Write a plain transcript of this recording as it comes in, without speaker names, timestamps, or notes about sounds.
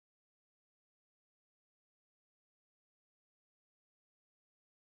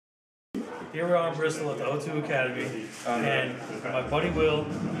Here we are in Bristol at the O2 Academy, and my buddy Will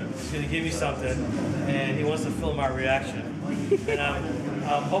is going to give me something, and he wants to film my reaction. And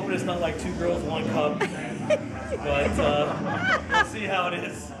I'm hoping it's not like 2 girls, 1 cup, but we'll see how it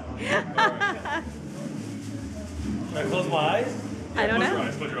is. Should I close my eyes? I don't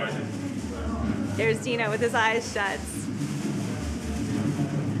know. Close your eyes. There's Dino with his eyes shut.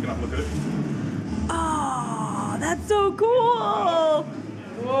 You can have a look at it. Oh, that's so cool!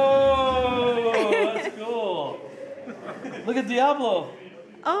 Whoa, that's cool. Look at Diablo.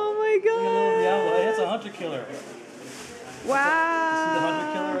 Oh my Look at little god! Diablo. Hey, that's a hunter killer. Wow! See the hunter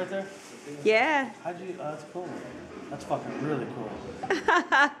killer right there? Yeah. How'd you? Oh, that's cool. That's fucking really cool. Did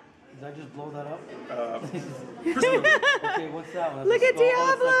I just blow that up? Okay, what's that one? Look at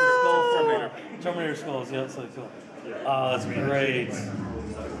Diablo! Oh, Terminator skulls. Yeah, that's really cool. Oh, that's great.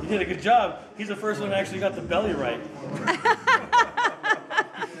 You did a good job. He's the first one that actually got the belly right.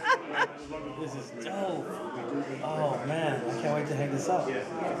 This is dope. Oh man, I can't wait to hang this up. I'm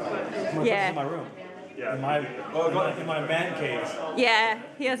gonna put this in my room. In my man cave. Yeah,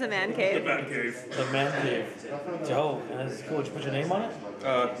 he has a man cave. Bat cave. The man cave. Dope. That's cool. Did you put your name on it?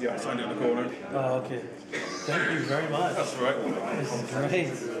 Yeah, I signed it in the corner. Oh, okay. Thank you very much. That's right. This is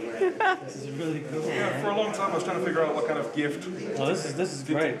great. This is really cool. Yeah, for a long time I was trying to figure out what kind of gift Oh, this is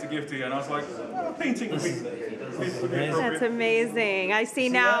great. to give to you, and I was like, painting would be amazing. That's amazing. I see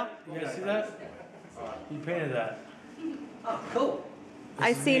now. You guys see that? You painted that. Oh, cool.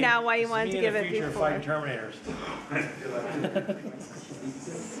 I see now why you wanted to give it future before. fighting Terminators.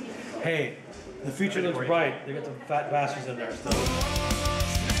 Hey, the future looks bright. They got some fat bastards in there still.